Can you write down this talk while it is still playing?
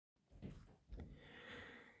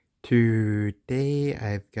Today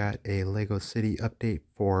I've got a Lego City update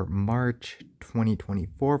for March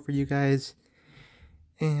 2024 for you guys,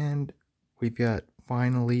 and we've got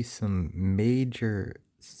finally some major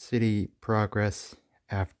city progress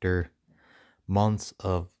after months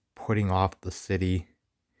of putting off the city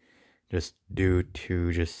just due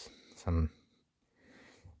to just some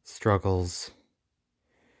struggles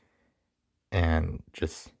and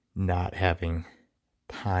just not having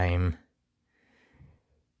time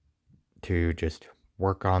to just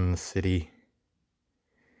work on the city.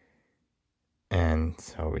 And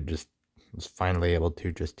so we just was finally able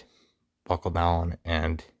to just buckle down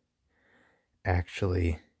and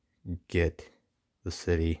actually get the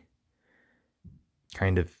city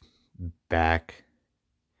kind of back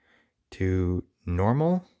to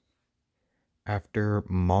normal after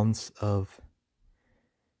months of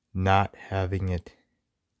not having it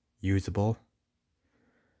usable,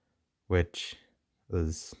 which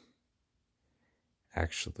was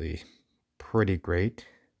actually pretty great.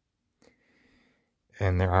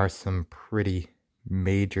 And there are some pretty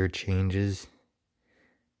major changes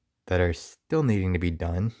that are still needing to be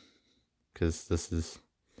done, because this is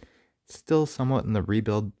still somewhat in the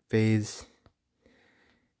rebuild phase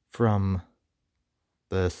from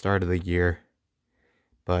the start of the year.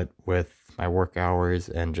 But with my work hours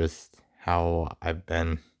and just how I've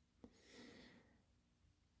been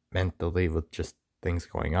mentally with just things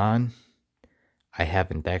going on, I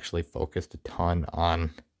haven't actually focused a ton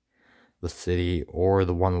on the city or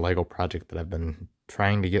the one Lego project that I've been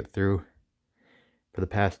trying to get through for the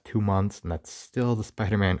past 2 months, and that's still the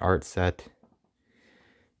Spider-Man art set.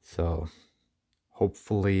 So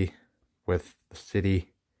hopefully with the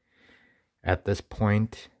city at this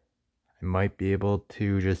point, I might be able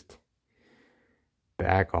to just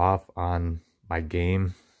back off on my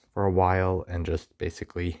game for a while and just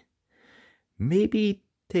basically maybe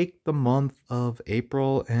take the month of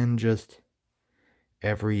April and just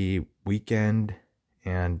every weekend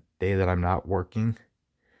and day that I'm not working,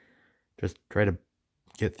 just try to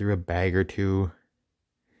get through a bag or two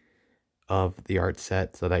of the art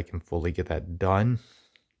set so that I can fully get that done.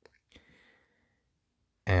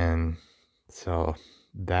 And so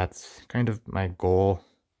that's kind of my goal.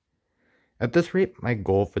 At this rate, my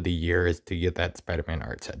goal for the year is to get that Spider-Man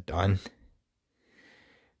art set done.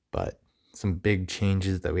 But some big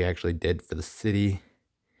changes that we actually did for the city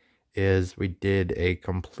is we did a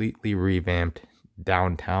completely revamped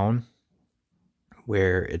downtown,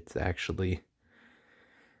 where it's actually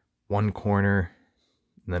one corner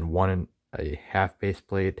and then a half base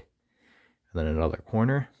plate and then another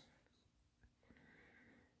corner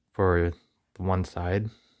for the one side,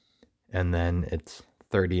 and then it's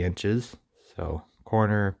 30 inches, so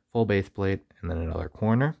corner, full base plate, and then another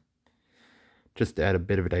corner, just to add a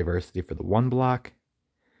bit of a diversity for the one block.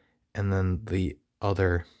 And then the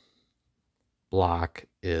other block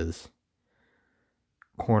is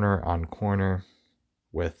corner on corner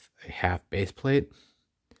with a half base plate.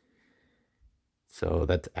 So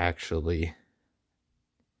that's actually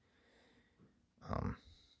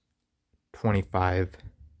 25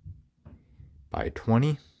 by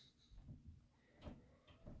 20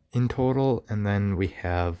 in total. And then we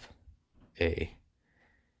have a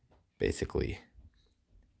basically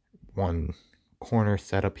one corner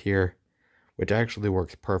setup here, which actually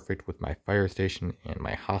works perfect with my fire station and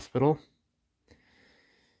my hospital.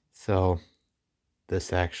 So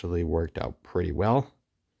this actually worked out pretty well.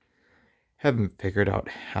 Haven't figured out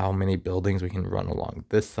how many buildings we can run along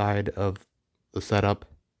this side of the setup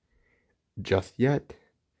just yet.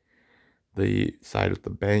 The side with the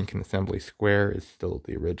bank and Assembly Square is still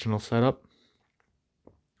the original setup.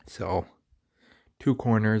 So 2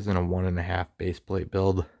 corners and a 1.5 base plate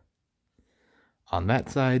build on that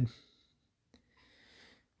side,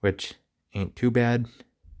 which ain't too bad.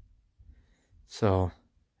 So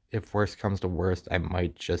if worst comes to worst, I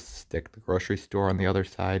might just stick the grocery store on the other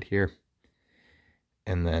side here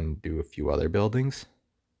and then do a few other buildings.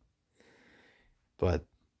 But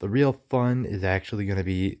the real fun is actually going to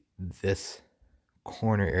be this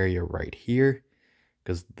corner area right here,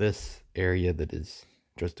 because this area that is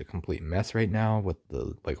just a complete mess right now with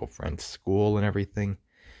the Lego Friends school and everything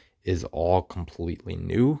is all completely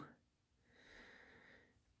new.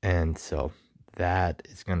 And so that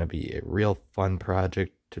is going to be a real fun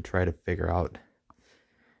project to try to figure out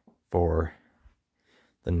for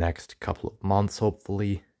the next couple of months,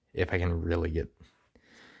 hopefully, if I can really get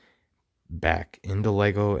back into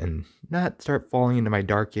Lego and not start falling into my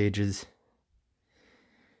dark ages.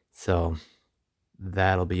 So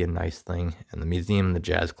that'll be a nice thing. And the museum and the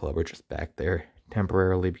jazz club are just back there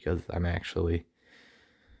temporarily because I'm actually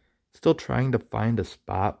still trying to find a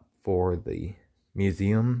spot for the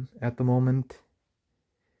museum at the moment,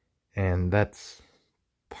 and that's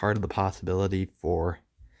part of the possibility for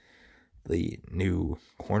the new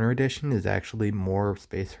corner edition is actually more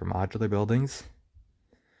space for modular buildings.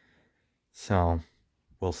 So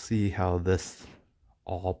we'll see how this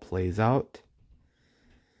all plays out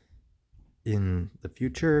in the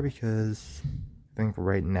future, because I think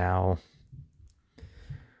right now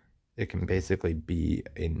it can basically be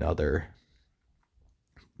another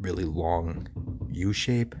really long U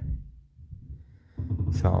shape.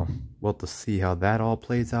 So we'll have to see how that all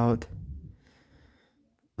plays out.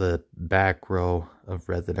 The back row of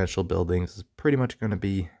residential buildings is pretty much going to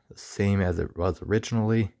be the same as it was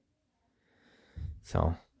originally.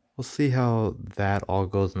 So we'll see how that all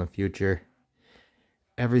goes in the future.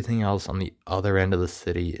 Everything else on the other end of the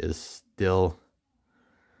city is still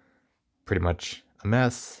pretty much a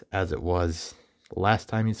mess as it was the last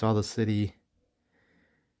time you saw the city,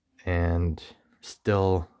 and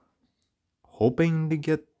still hoping to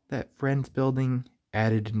get that Friends building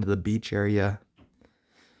added into the beach area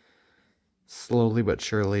slowly but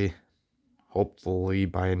surely. Hopefully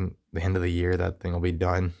by the end of the year that thing will be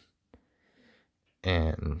done.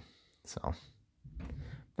 And so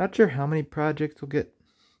not sure how many projects will get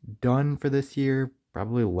done for this year.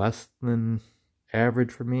 Probably less than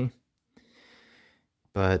average for me,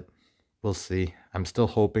 but we'll see. I'm still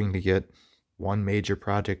hoping to get one major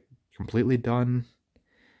project completely done,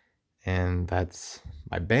 and that's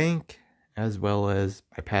my bank as well as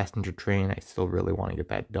my passenger train. I still really want to get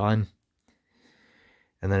that done.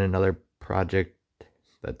 And then another project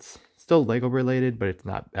that's still Lego related, but it's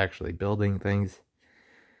not actually building things,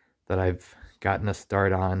 that I've gotten a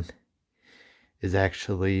start on is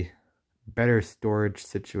actually better storage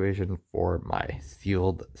situation for my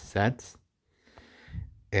sealed sets.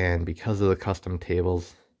 And because of the custom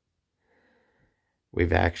tables,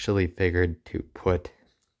 we've actually figured to put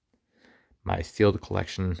my sealed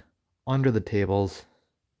collection under the tables.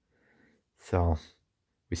 So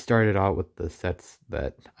we started out with the sets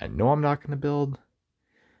that I know I'm not going to build,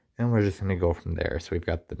 and we're just going to go from there. So we've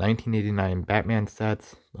got the 1989 Batman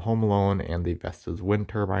sets, the Home Alone, and the Vestas wind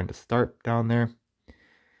turbine to start down there.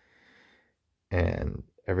 And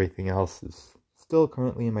everything else is still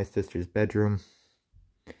currently in my sister's bedroom,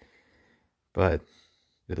 but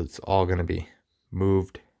it's all going to be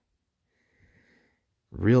moved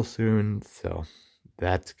real soon. So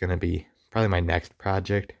that's going to be probably my next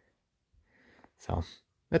project. So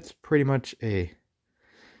that's pretty much a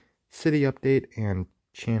city update and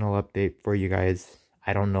channel update for you guys.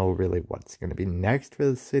 I don't know really what's going to be next for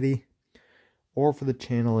the city or for the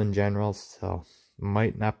channel in general, so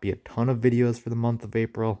might not be a ton of videos for the month of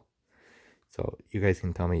April. So you guys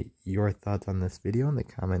can tell me your thoughts on this video in the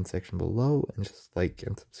comment section below, and just like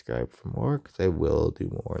and subscribe for more, because I will do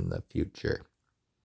more in the future.